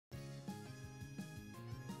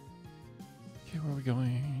where are we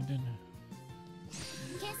going?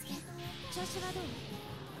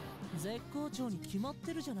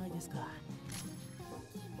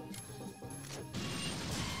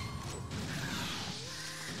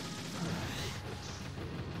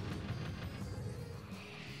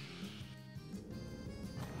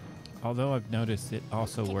 Although I've noticed it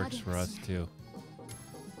also works for us too.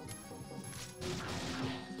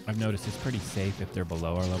 I've noticed it's pretty safe if they're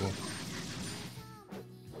below our level.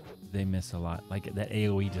 They miss a lot. Like that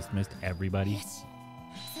AoE just missed everybody.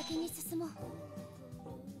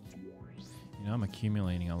 You know, I'm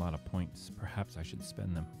accumulating a lot of points. Perhaps I should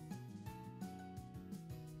spend them.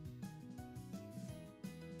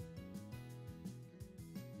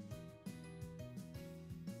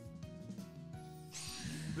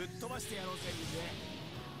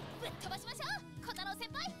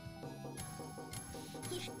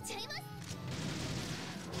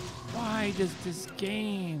 Why does this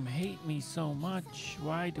game hate me so much?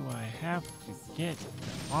 Why do I have to get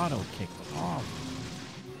auto kicked off?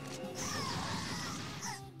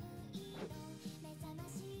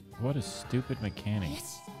 What a stupid mechanic.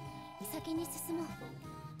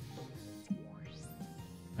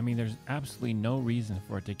 I mean, there's absolutely no reason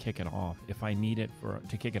for it to kick it off. If I need it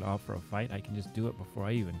to kick it off for a fight, I can just do it before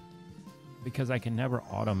I even... Because I can never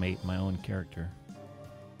automate my own character.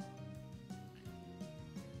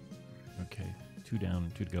 Okay, 2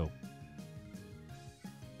 down, 2 to go.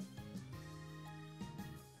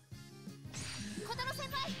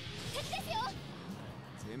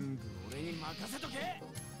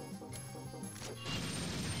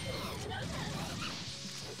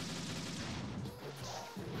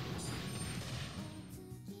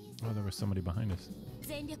 Oh, there was somebody behind us.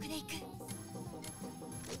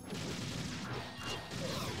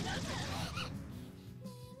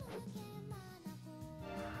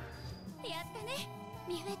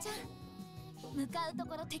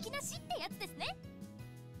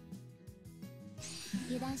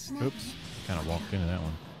 Oops, kind of walked into that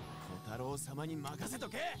one.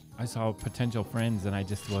 I saw potential friends and I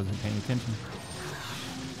just wasn't paying attention.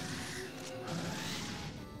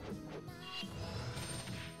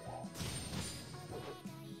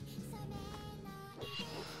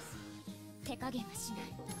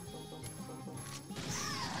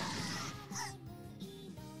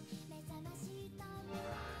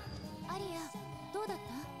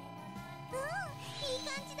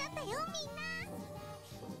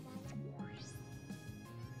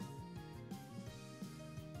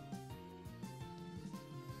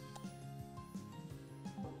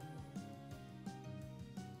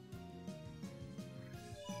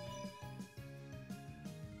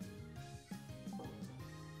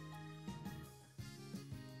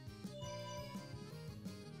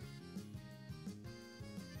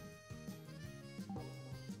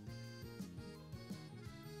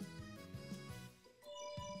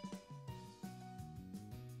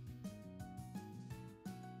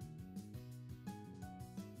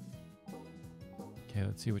 Okay,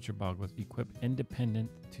 let's see what your bog was. Equip independent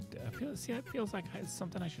to... See, that feels like it's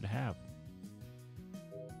something I should have.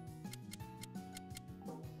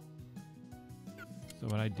 So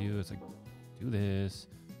what I do is I do this.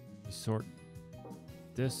 You sort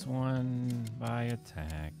this one by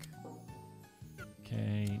attack.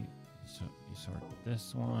 Okay, so you sort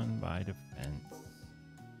this one by defense.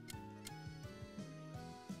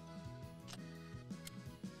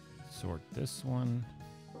 Sort this one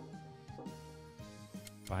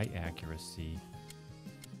by accuracy.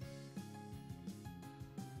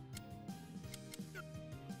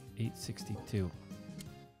 $862.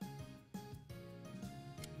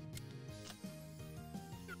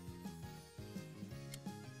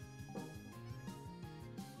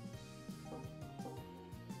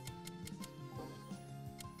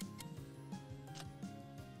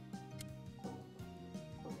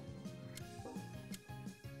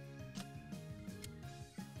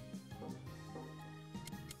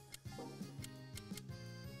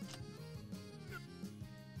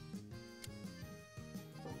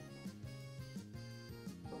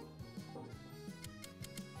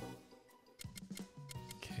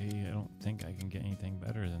 I don't think I can get anything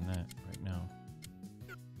better than that right now.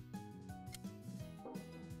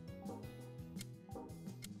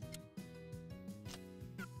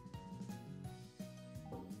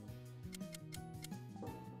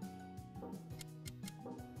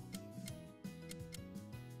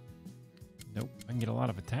 Nope, I can get a lot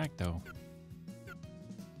of attack though.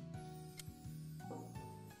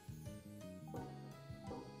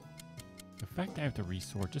 The fact I have to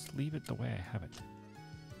resort, just leave it the way I have it.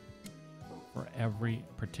 For every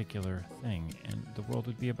particular thing, and the world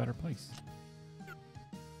would be a better place.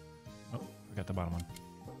 Oh, Forgot the bottom one.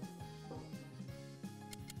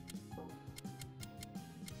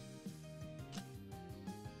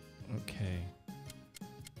 Okay.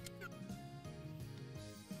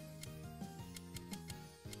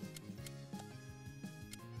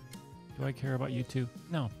 Do I care about you two?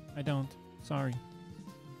 No, I don't. Sorry.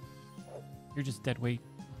 You're just dead weight.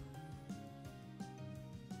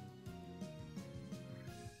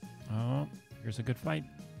 Oh, here's a good fight.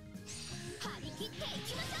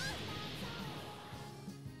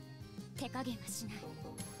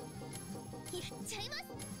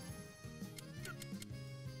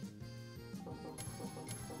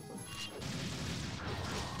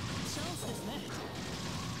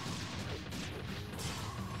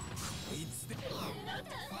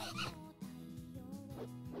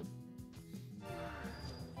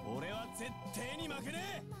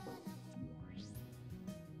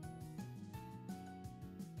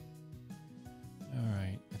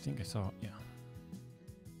 Alright, I think I saw, yeah.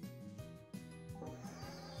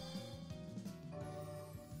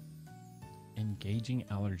 Engaging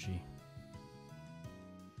allergy.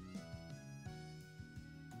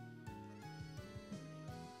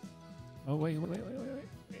 Oh, wait.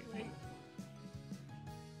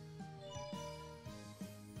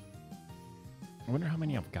 I wonder how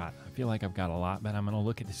many I've got. I feel like I've got a lot, but I'm going to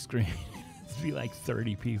look at the screen. It's be like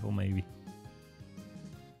 30 people, maybe.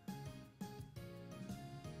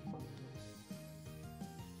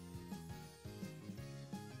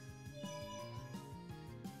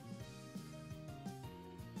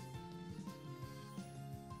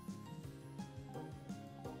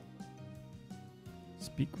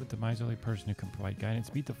 Speak with the miserly person who can provide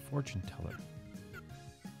guidance. Meet the fortune teller.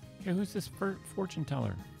 Okay, who's this fortune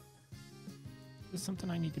teller? Is this something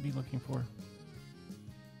I need to be looking for?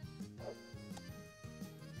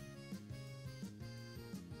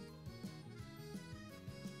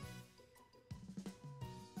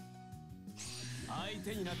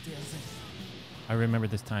 I remember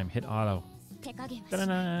this time. Hit auto.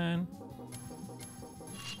 Da-da-da.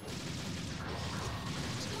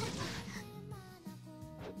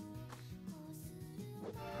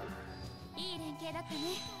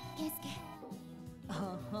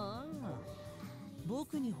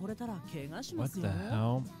 What the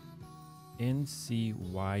hell?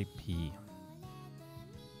 NCYP.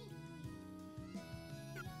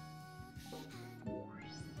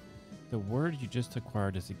 The word you just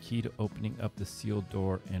acquired is a key to opening up the sealed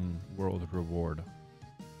door in World Reward.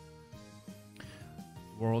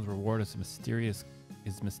 World Reward is mysterious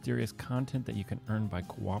content that you can earn by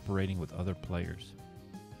cooperating with other players.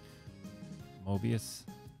 Mobius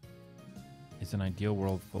is an ideal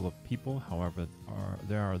world full of people. However,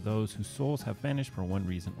 there are those whose souls have vanished for one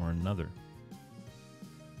reason or another.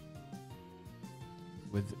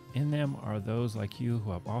 Within them are those like you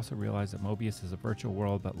who have also realized that Mobius is a virtual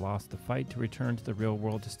world but lost the fight to return to the real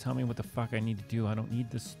world. Just tell me what the fuck I need to do. I don't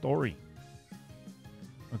need this story.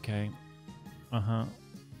 Okay. By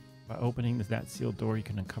opening that sealed door, you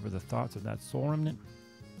can uncover the thoughts of that soul remnant.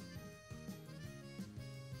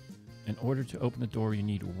 In order to open the door, you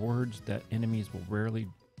need words that enemies will rarely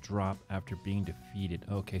drop after being defeated.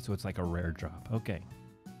 Okay, so it's like a rare drop. Okay.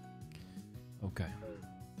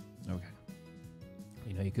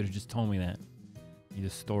 You know, you could have just told me that. Need a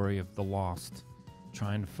story of the lost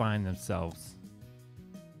trying to find themselves.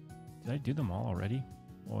 Did I do them all already?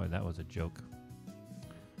 Boy, that was a joke.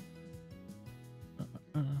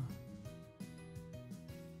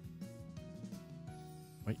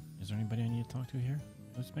 Wait, is there anybody I need to talk to here?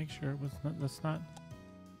 Let's make sure let's not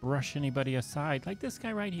brush anybody aside. Like this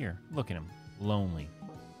guy right here. Look at him. Lonely.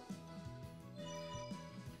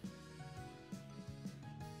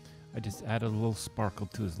 I just added a little sparkle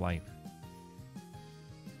to his life.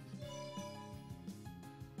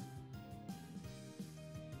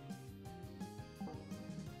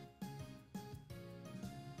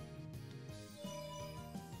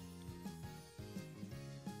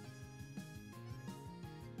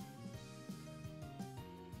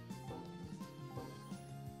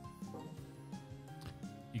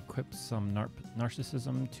 Equip some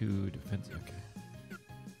narcissism to defense. Okay.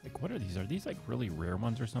 Like, what are these? Are these like really rare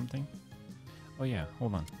ones or something? Oh yeah,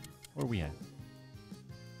 hold on. Where are we at?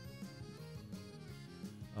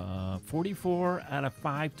 44 out of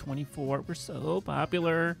 524. We're so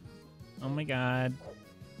popular. Oh my god.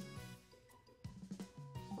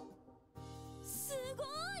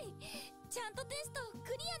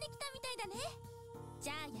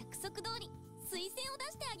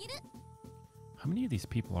 How many of these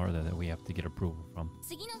people are there that we have to get approval from?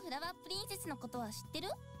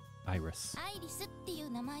 Iris.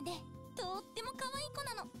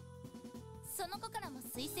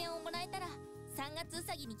 推薦をもらえたら3月う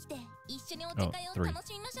さぎに来て一緒にお茶会を楽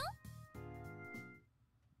しみましょう。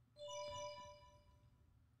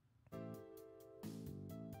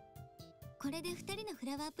これで2人のフ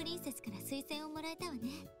ラワープリンセスから推薦をもらえたわね。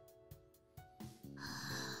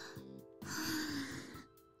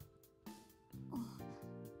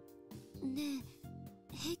ね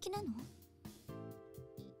え、平気なの？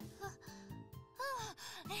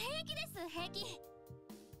平気です、平気。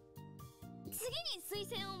次に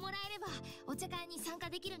推薦をもらえればお茶会に参加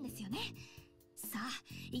できるんですよね。さあ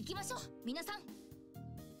行きましょう皆さん。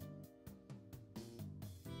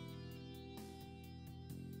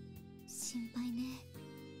心配ね。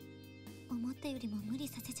思ったよりも無理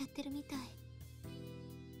させちゃってるみたい。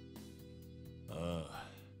ああ、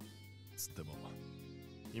つっても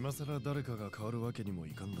今さら誰かが変わるわけにも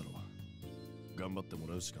いかんだろう。頑張っても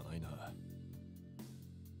らうしかないな。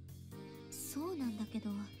そうなんだけど、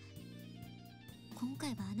今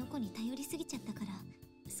回はあの子に頼りすぎちゃったから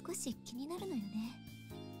少し気になるのよね。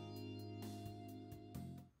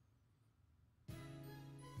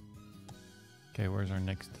Okay, where's our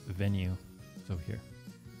next venue? It's over here.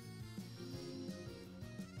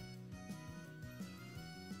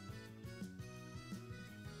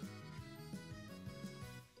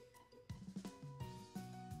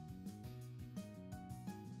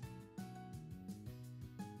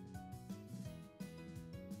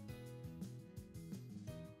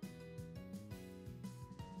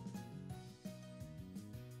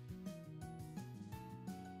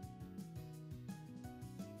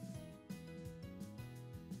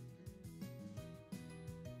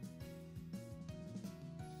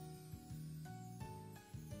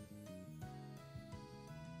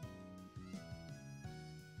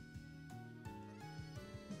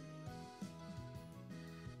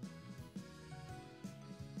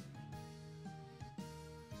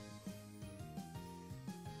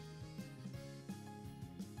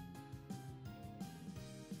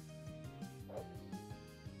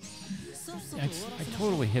 I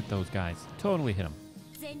totally hit those guys. Totally hit them.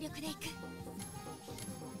 全力で行く。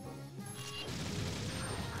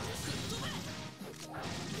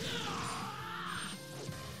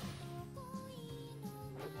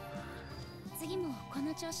次もこ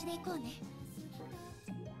の調子で行こうね。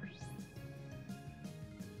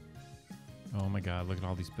Oh my god, look at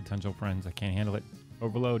all these potential friends. I can't handle it.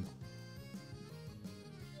 Overload.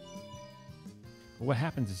 But what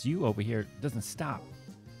happens is you over here doesn't stop.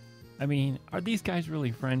 I mean, are these guys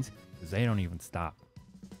really friends? Because they don't even stop.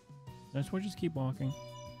 We'll just keep walking.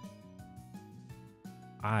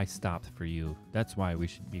 I stopped for you. That's why we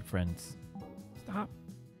should be friends. Stop.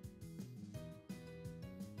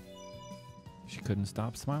 She couldn't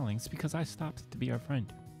stop smiling. It's because I stopped to be our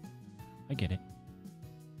friend. I get it.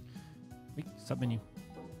 Wait, submenu.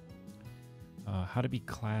 How to be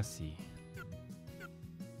classy.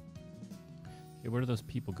 Okay, where do those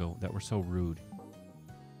people go that were so rude?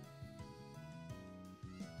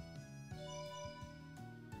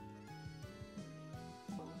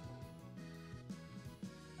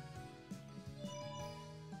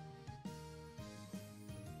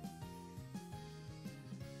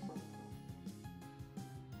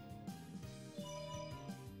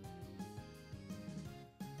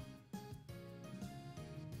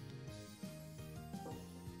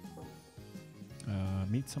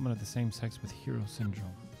 Meet someone of the same sex with hero syndrome.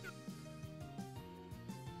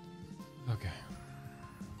 Okay.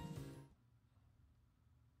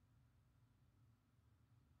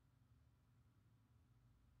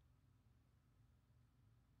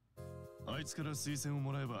 あいつから推薦を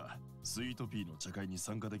もらえばスイートピーの茶会に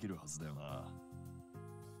参加できるはずだよな。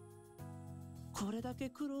これだけ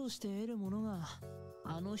苦労して得るものが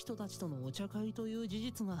あの人たちとのお茶会という事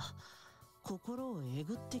実が心をえ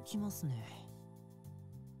ぐってきますね。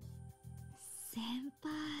先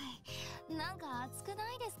輩、なんか熱くな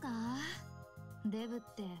いですか？デブっ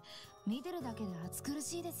て見てるだけで暑苦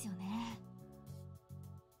しいですよね。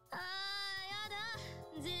あー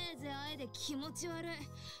やだ、ぜいぜいあえで気持ち悪い。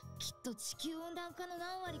きっと地球温暖化の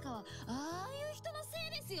何割かはああいう人のせ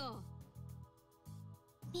いですよ。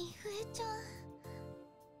みふえちゃ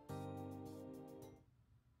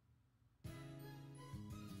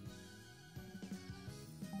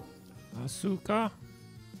ん。Asuka?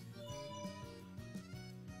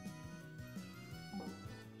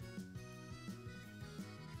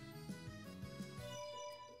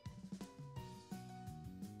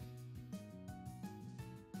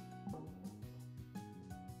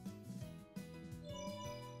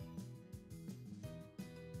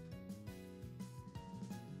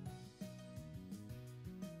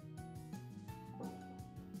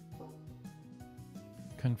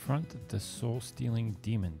 Confront the soul-stealing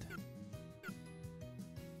demon.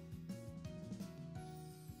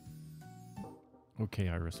 Okay,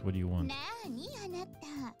 Iris, what do you want? なあにあな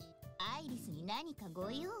た、アイリスに何か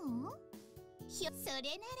ご用？それな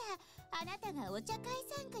らあなたがお茶会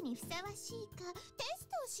参加にふさわしいかテス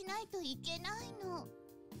トをしないといけないの。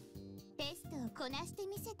テストをこなして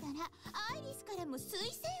みせたらアイリスからも推薦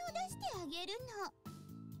を出してあげる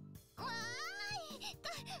の。わーい、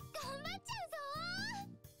頑張っちゃうぞ。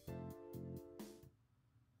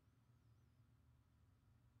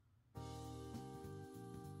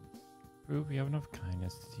 Prove you have enough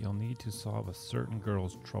kindness. You'll need to solve a certain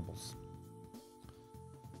girl's troubles.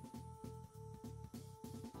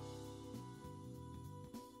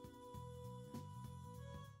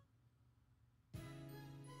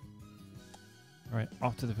 All right,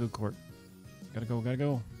 off to the food court. Gotta go, gotta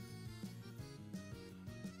go.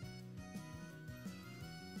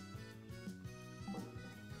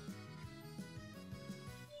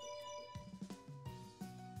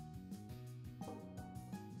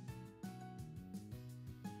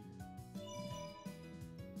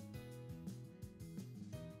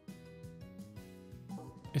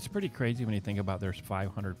 It's pretty crazy when you think about there's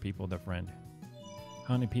 500 people to friend.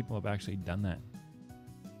 How many people have actually done that?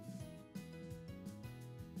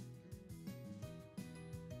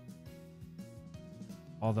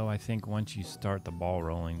 Although I think once you start the ball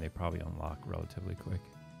rolling, they probably unlock relatively quick.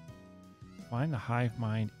 Find the hive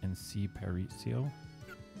mind and see Perizio.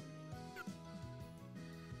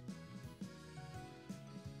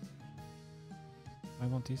 Why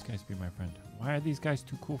won't these guys be my friend? Why are these guys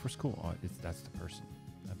too cool for school? Oh, that's the person.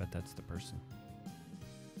 I bet that's the person.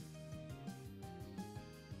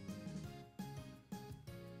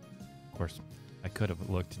 Of course, I could have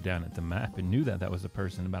looked down at the map and knew that that was the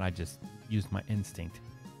person, but I just used my instinct.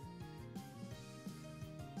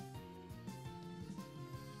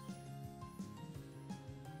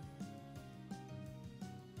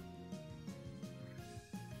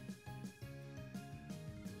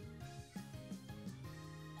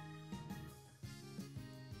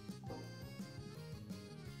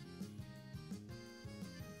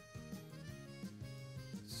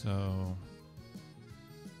 So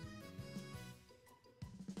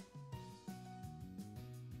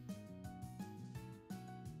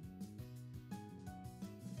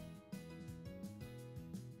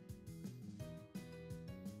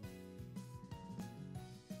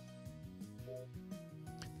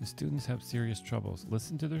the students have serious troubles.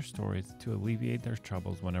 Listen to their stories to alleviate their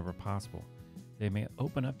troubles whenever possible. They may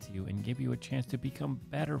open up to you and give you a chance to become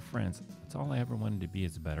better friends. That's all I ever wanted to be,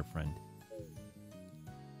 is a better friend.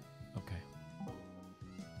 Okay.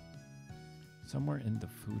 Somewhere in the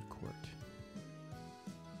food court.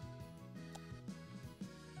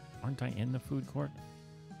 Aren't I in the food court?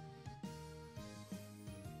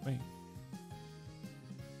 Wait.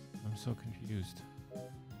 I'm so confused.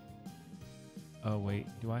 Oh wait,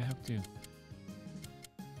 do I have to?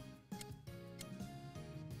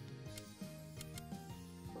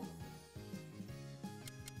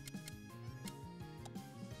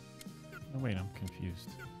 Oh wait, I'm confused.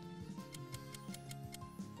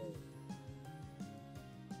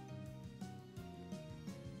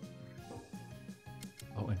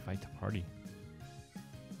 Oh, invite to party.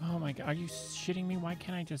 Oh my god, are you shitting me? Why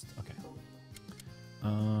can't I just... Okay.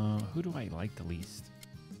 Who do I like the least?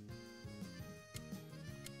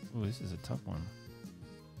 Oh, this is a tough one.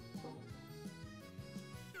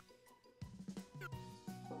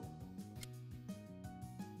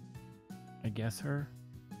 I guess her?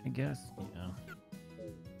 I guess, yeah.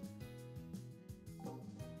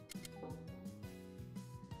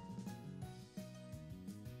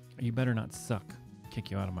 You better not suck. Kick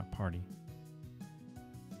you out of my party.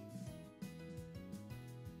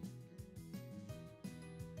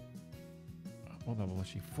 What level was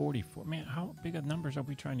she? 44. Man, how big of numbers are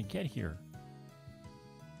we trying to get here?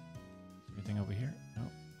 Is everything over here? No.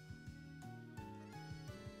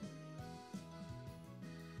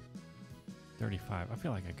 $35. I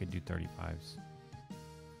feel like I could do 35s.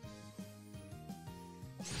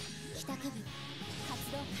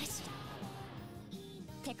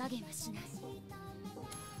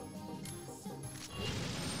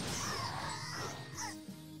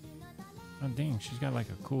 Oh dang, she's got like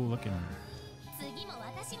a cool looking...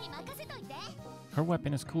 Her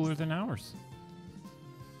weapon is cooler than ours.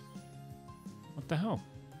 What the hell?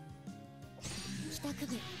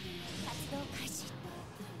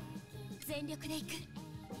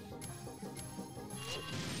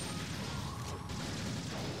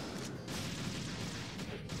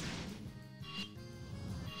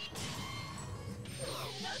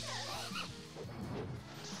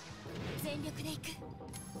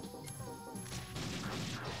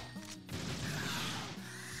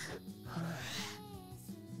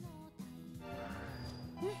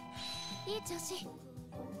 調子。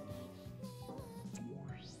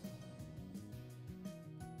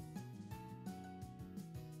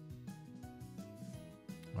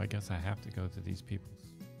Well, I guess I have to go to these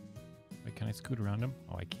people's. Wait, can I scoot around them?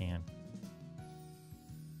 Oh, I can.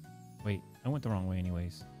 Wait, I went the wrong way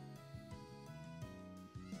anyways.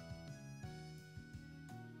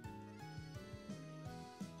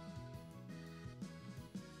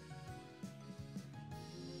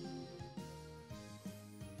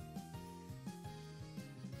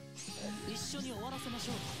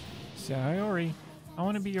 Sayori, I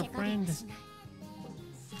want to be your friend.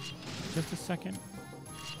 Just a second.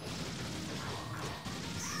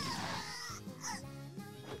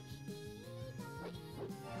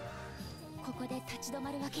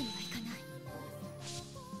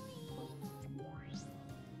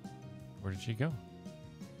 Where did she go?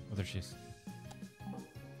 Oh, there she is.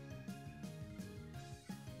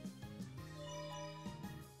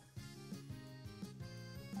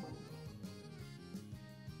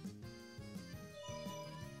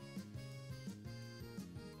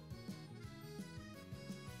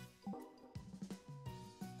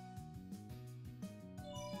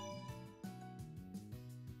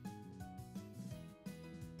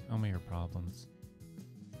 Tell me your problems.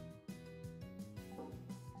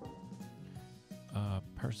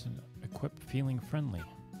 Person equipped feeling friendly.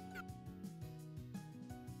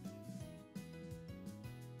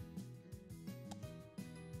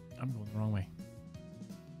 I'm going the wrong way.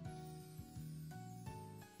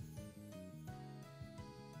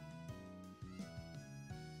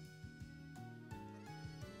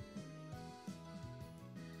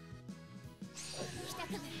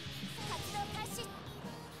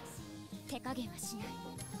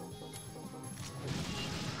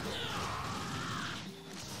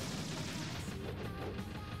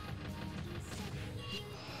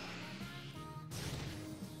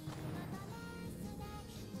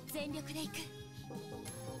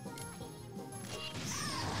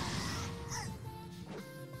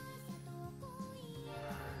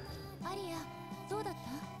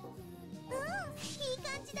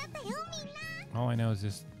 All I know is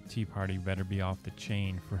this tea party better be off the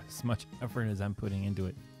chain for as much effort as I'm putting into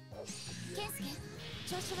it.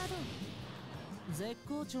 絶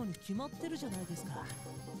好調に決まってるじゃないですか。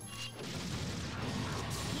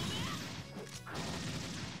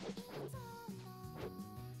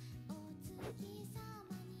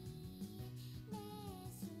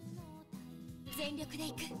全力で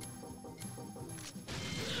行く。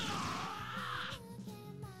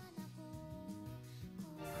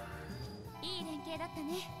いい連携だった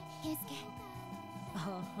ね、ケンスケ。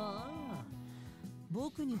はは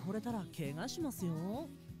僕に惚れたら怪我しますよ。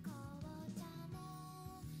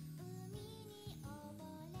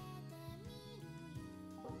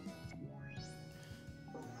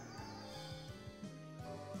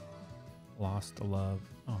Lost the love.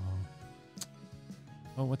 Oh.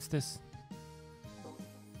 Oh, what's this?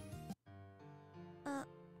 あ、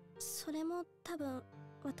それも多分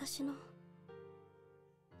私の。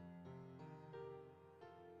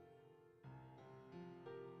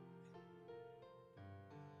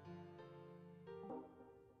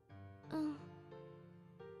うん。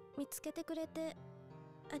見つけてくれて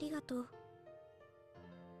ありがとう。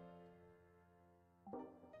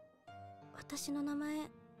私の名前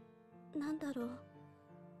なんだろ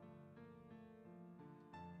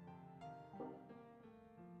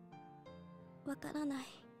う。わからない。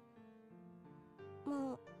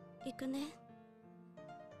もう行くね。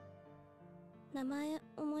名前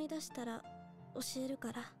思い出したら教える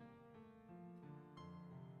から。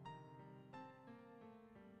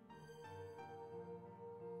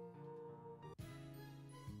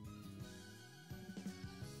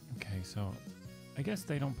Okay, so I guess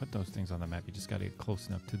they don't put those things on the map. You just gotta get close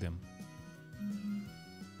enough to them.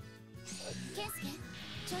 ケンスケ、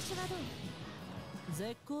調子はどう？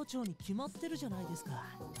絶好調に決まってるじゃないですか。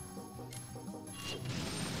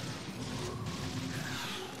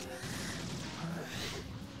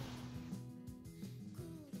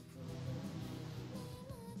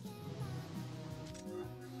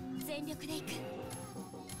全力で行く。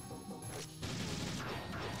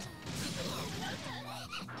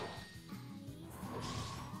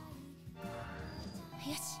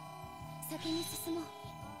よし、先に進もう。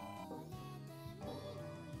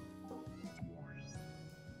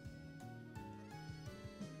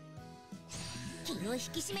気を引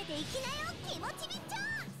き締めていきなよ、気持ちびっちゃ。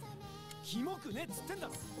キモくねっつってんだ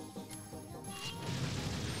ろ。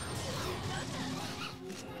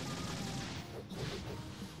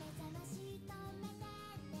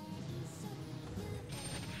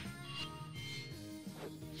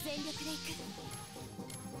全力で行く。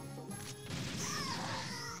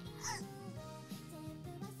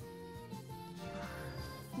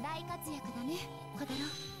大活躍だね、小太郎。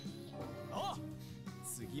お、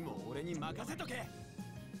次も俺に任せとけ。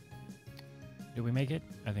 Did we make it?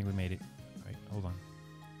 I think we made it. Alright, hold on.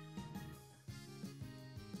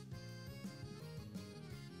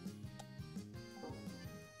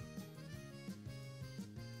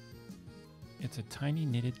 It's a tiny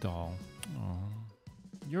knitted doll. Oh.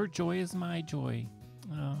 Your joy is my joy.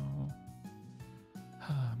 Oh.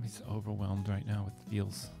 I'm just overwhelmed right now with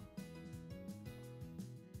feels.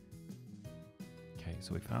 Okay,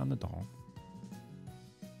 so we found the doll.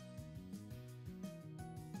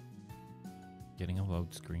 Getting a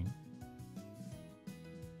load screen.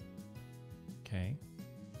 Okay.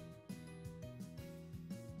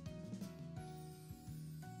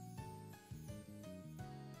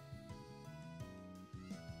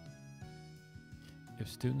 If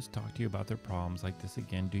students talk to you about their problems like this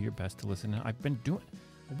again, do your best to listen. I've been doing...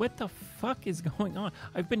 What the fuck is going on?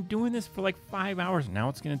 I've been doing this for like 5 hours. Now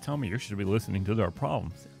it's going to tell me you should be listening to their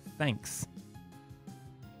problems. Thanks.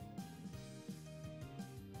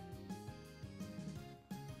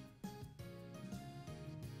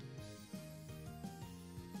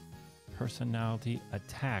 Personality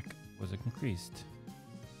attack was increased.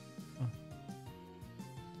 Huh.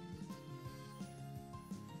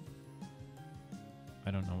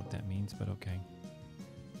 I don't know what that means, but okay.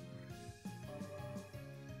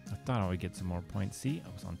 I thought I would get some more points. See, I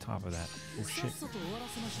was on top of that. Oh shit.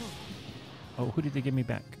 Oh, who did they give me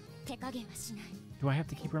back? Do I have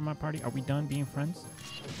to keep her in my party? Are we done being friends?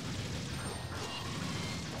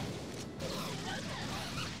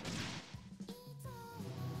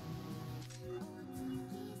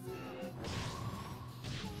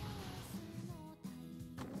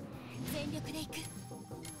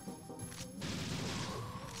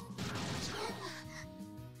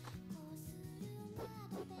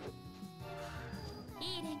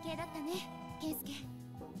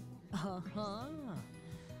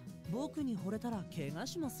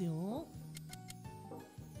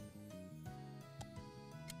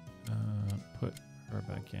 Put her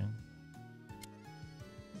back in.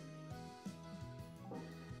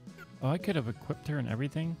 Oh, I could have equipped her and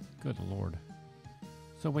everything? Good lord.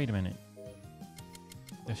 So wait a minute.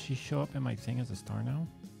 Does she show up in my thing as a star now?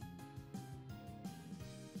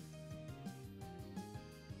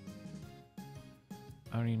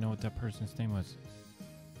 I don't even know what that person's name was.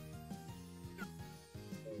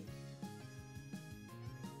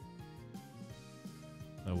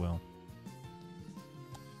 Oh well.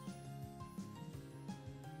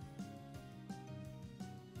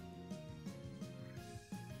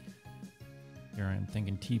 Here I am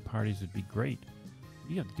thinking tea parties would be great.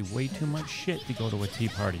 You have to do way too much shit to go to a tea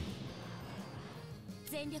party.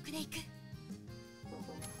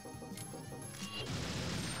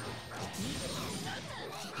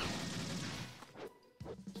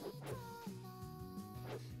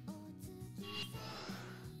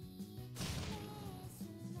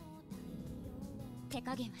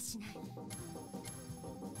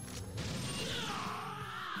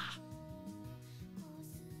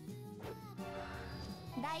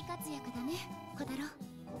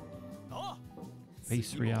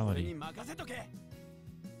 Face reality.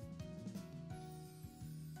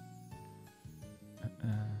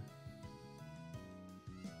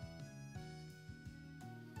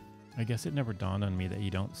 I guess it never dawned on me that you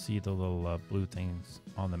don't see the little blue things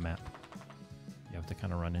on the map. You have to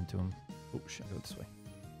kind of run into them. Oh shit, go this way.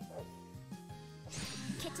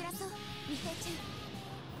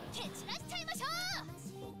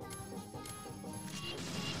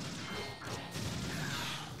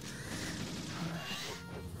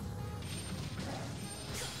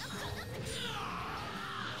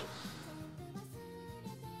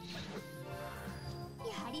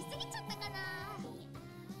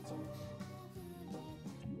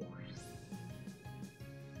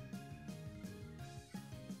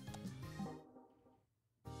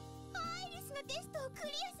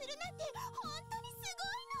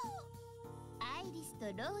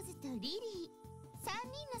ローズとリリー3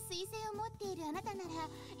人の彗星を持っているあなたなら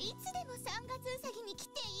いつでも3月うさぎに来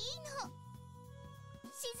ていいの。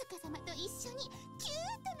静香様と一緒にキュ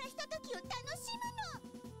ートなひとときを楽し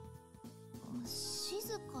むの。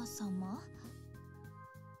静香様？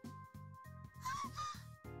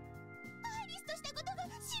アイリスとしたことが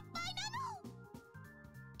失敗なの。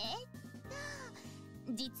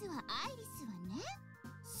実はアイリスはね、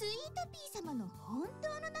スイートピー様の本当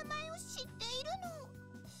の名前を知っているの。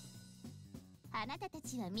あなたた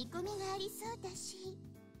ちは見込みがありそうだし、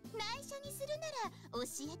内緒にするなら教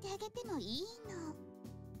えてあげてもいいの。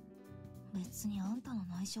別にあんたの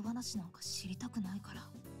内緒話なんか知りたくないから。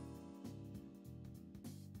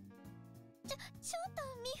ちょっと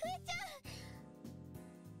ミフエ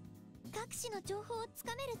各種の情報をつ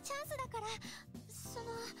かめるチャンスだから、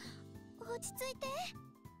落ち着いて。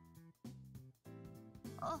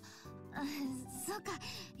そうか、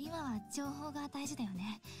今は情報が大事だよ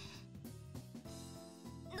ね。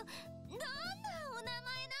どんなお名前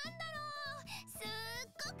なんだろう。すっ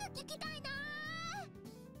ごく聞きたいな。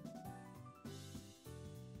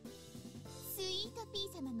スイートピ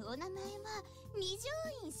ー様のお名前は二条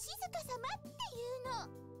院静香様っていう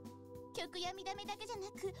の。曲や見た目だけじゃ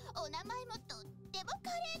なく、お名前もとっても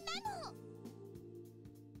可憐なの。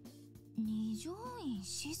二条院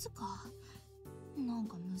静香、なん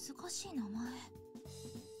か難しい名前。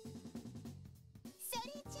そ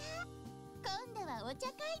れじゃあ今度はお茶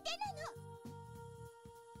会でな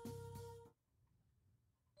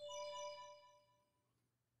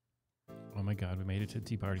の。Oh my god, we made it to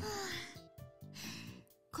the tea party.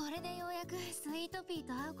 これでようやくスイートピー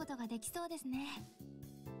と会うことができそうですね。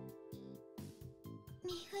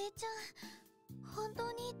みふえちゃん、本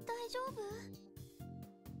当に大丈夫？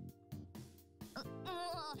も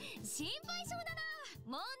う心配性だな。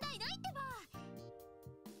問題ないってば。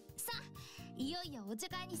さあ、いよいよお茶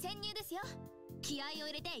会に潜入ですよ。気合を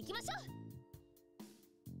入れていきましょう。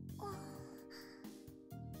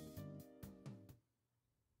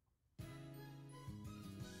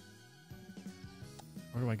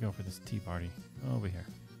Where do I go for this tea party? Over here.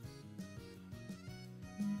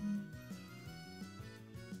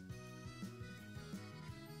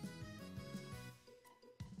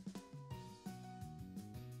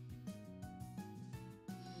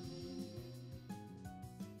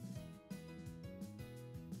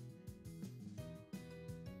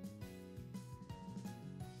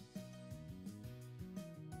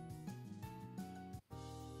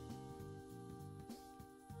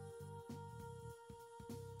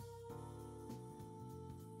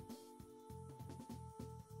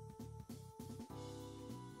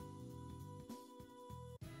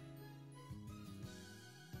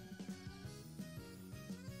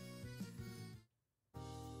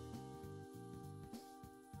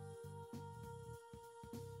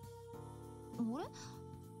あれ、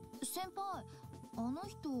先輩、あの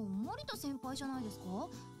人森田先輩じゃないですか？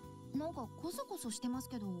なんかコソコソしてます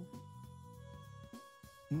けど。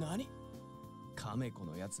何？カメ子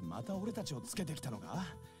のやつまた俺たちをつけてきたのか？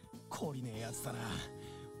懲りねえやつだな。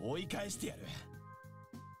追い返してやる。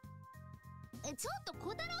ちょっと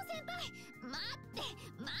小太郎先輩、待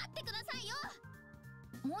ってくださいよ。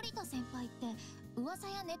森田先輩って噂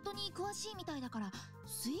やネットに詳しいみたいだから、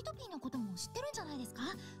スイートピーのことも知ってるんじゃないですか？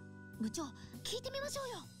部長、聞いてみましょう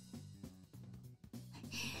よ。お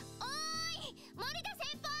ーい、森田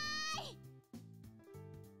先輩。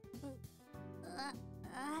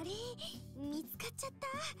あれ、見つかっちゃった。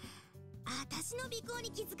私の尾行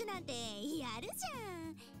に気づくなんてやるじ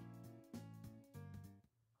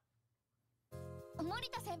ゃん。森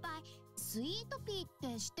田先輩、スイートピーっ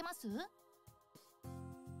て知ってます？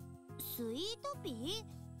スイートピー？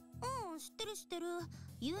うん、知ってる知ってる。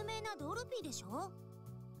有名なドールピーでしょ。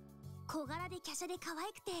小柄で華奢で可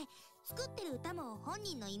愛くて、作ってる歌も本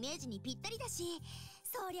人のイメージにぴったりだし、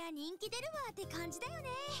そりゃ人気出るわって感じだよね。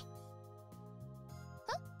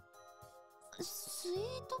スイ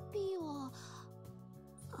ートピーは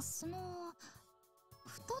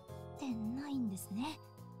太ってないんですね。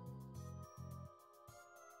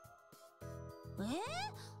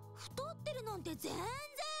太ってるなんて全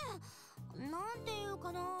然。なんていう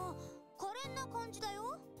かな、可憐な感じだ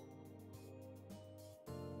よ。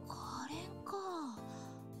可憐か。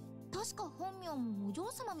確か本名もお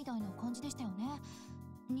嬢様みたいな感じでしたよね。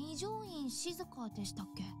二条院静香でしたっ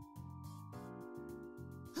け？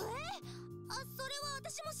それは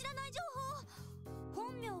私も知らない情報。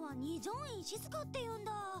本名は二条院静香って言うん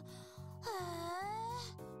だ。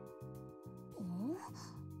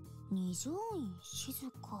二条院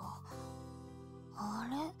静香、あ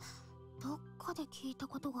れ、どっかで聞いた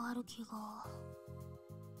ことがある気が。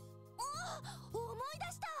思い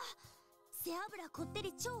出した。背脂こって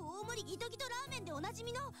り超大盛りギトギトラーメンでおなじ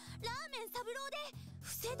みのラーメン三郎で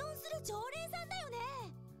伏せ丼する常連さんだよね。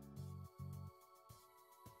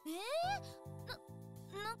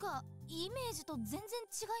なんかイメージと全然違い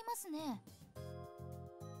ますね。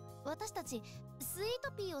私たちスイー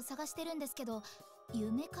トピーを探してるんですけど、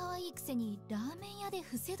夢かわいいくせにラーメン屋で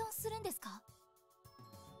伏せ丼するんですか？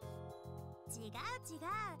違う、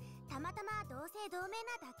たまたま同姓同名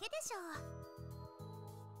なだけでしょ。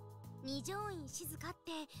二条院静香っ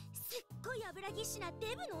てすっごい油ぎっしゅな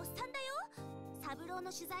デブのおっさんだよ。三郎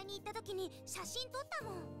の取材に行った時に写真撮った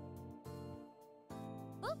もん。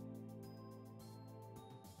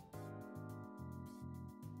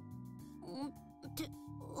って、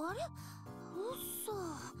あれ？嘘。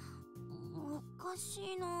か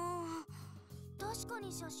しいな。確か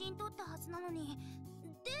に写真撮ったはずなのに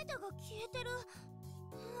データが消えてる。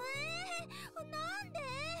なんで？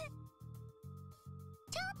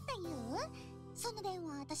ちょっと言う？その電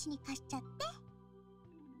話私に貸しちゃって。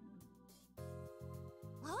あ、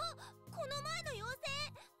この前の妖精。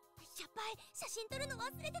やっぱり写真撮るの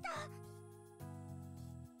忘れてた。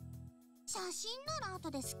写真なら後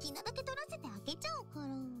で好きなだけ撮らせてあげちゃうから。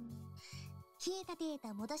消えたデー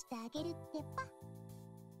タ戻してあげるってば。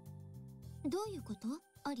どういうこと？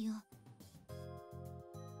アリア。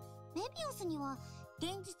メビウスには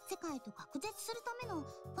現実世界と隔絶するためのフ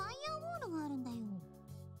ァイアウォールがあるんだよ。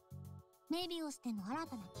メビウスでの新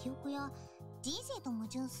たな記憶や人生と矛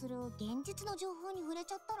盾する現実の情報に触れ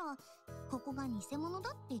ちゃったら、ここが偽物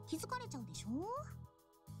だって気づかれちゃうでしょ。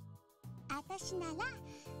私なら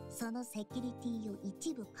そのセキュリティを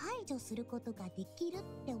一部解除することができるっ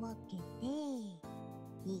てわけで、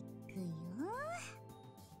いくよ。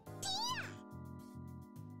ティア！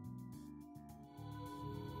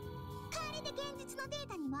これで現実のデー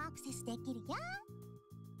タにもアクセスできるよ。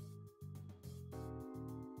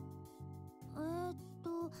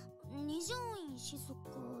二条院静香、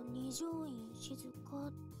二条院静香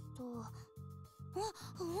と。あ、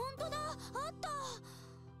ほんとだ、あった。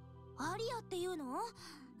アリアっていうの？あん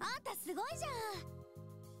たすごいじゃん。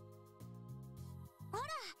ほら、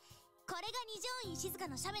これが二条院静香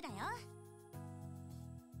の写メだよ。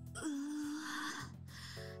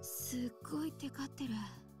すっごいテカってる。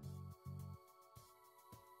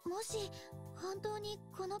もし本当に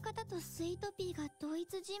この方とスイートピーが同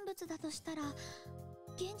一人物だとしたら、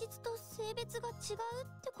現実と性別が違うっ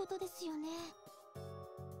てことですよね。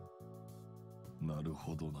なる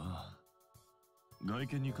ほどな。外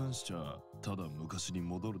見に関しちゃただ昔に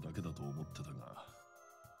戻るだけだと思ってたが。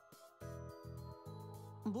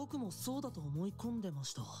僕もそうだと思い込んでま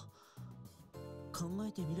した。考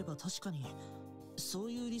えてみれば確かにそ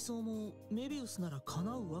ういう理想もメビウスなら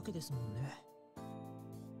叶うわけですもんね。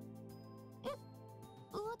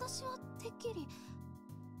私はてっきり。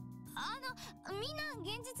みんな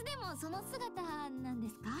現実でもその姿なんで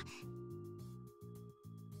すか？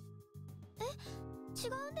違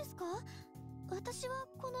うんですか？私は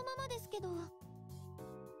このままですけど。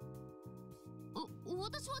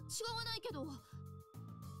私は違わないけど。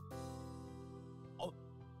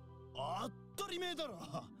当たり前だろ。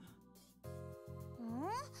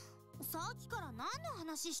さっきから何の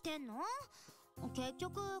話してんの？結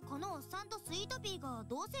局このおっさんとスイートピーが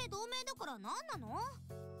同姓同名だから何なの？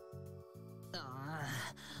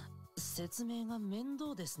説明が面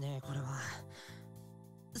倒ですね、これは。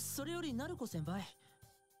それよりナルコ先輩、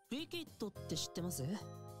ウィキッドって知ってます？名前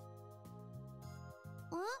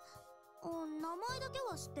だけ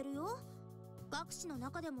は知ってるよ。学士の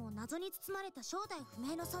中でも謎に包まれた正体不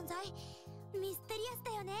明の存在。ミステリアス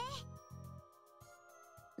だよね。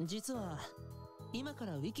実は今か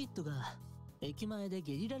らウィキッドが駅前で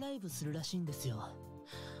ゲリラライブするらしいんですよ。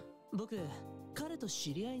僕彼と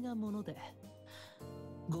知り合いなもので、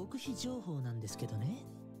極秘情報なんですけどね。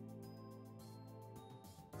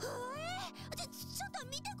ちょっと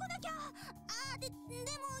見てこなきゃ。でも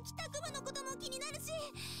帰宅部のことも気になるし、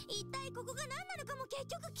一体ここが何なのかも結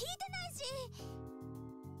局聞いてないし。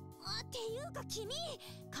っていうか君、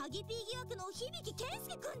鍵ピー疑惑の響健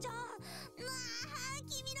介くんじゃん。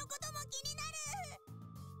君のことも気にな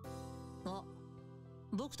る。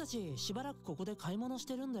僕たちしばらくここで買い物し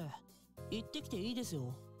てるんで行ってきていいですよ。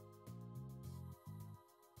本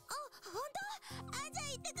当？じゃあ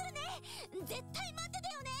行ってくるね。絶対待って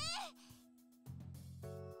てよね。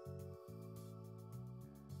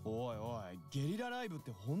おいおい、ゲリラライブっ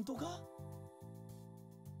て本当か？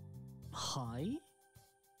はい？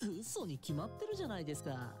嘘に決まってるじゃないです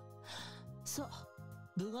か。さあ、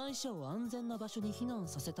部外者を安全な場所に避難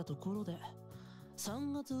させたところで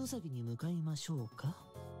3月うさぎに向かいましょうか。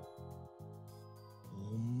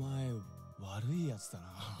お前悪いやつだ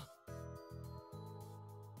な。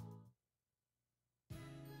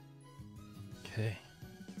Okay.